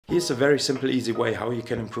Here's a very simple, easy way how you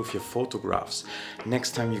can improve your photographs.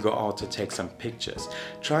 Next time you go out to take some pictures,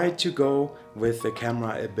 try to go with the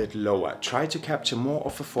camera a bit lower. Try to capture more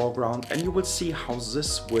of the foreground and you will see how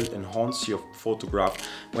this will enhance your photograph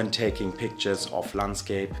when taking pictures of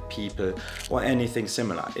landscape, people or anything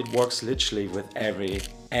similar. It works literally with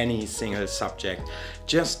any single subject.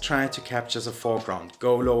 Just try to capture the foreground.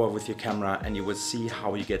 Go lower with your camera and you will see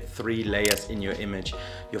how you get 3 layers in your image.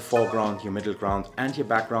 Your foreground, your middle ground and your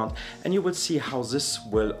background, and you will see how this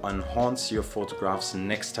will enhance your photographs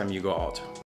next time you go out.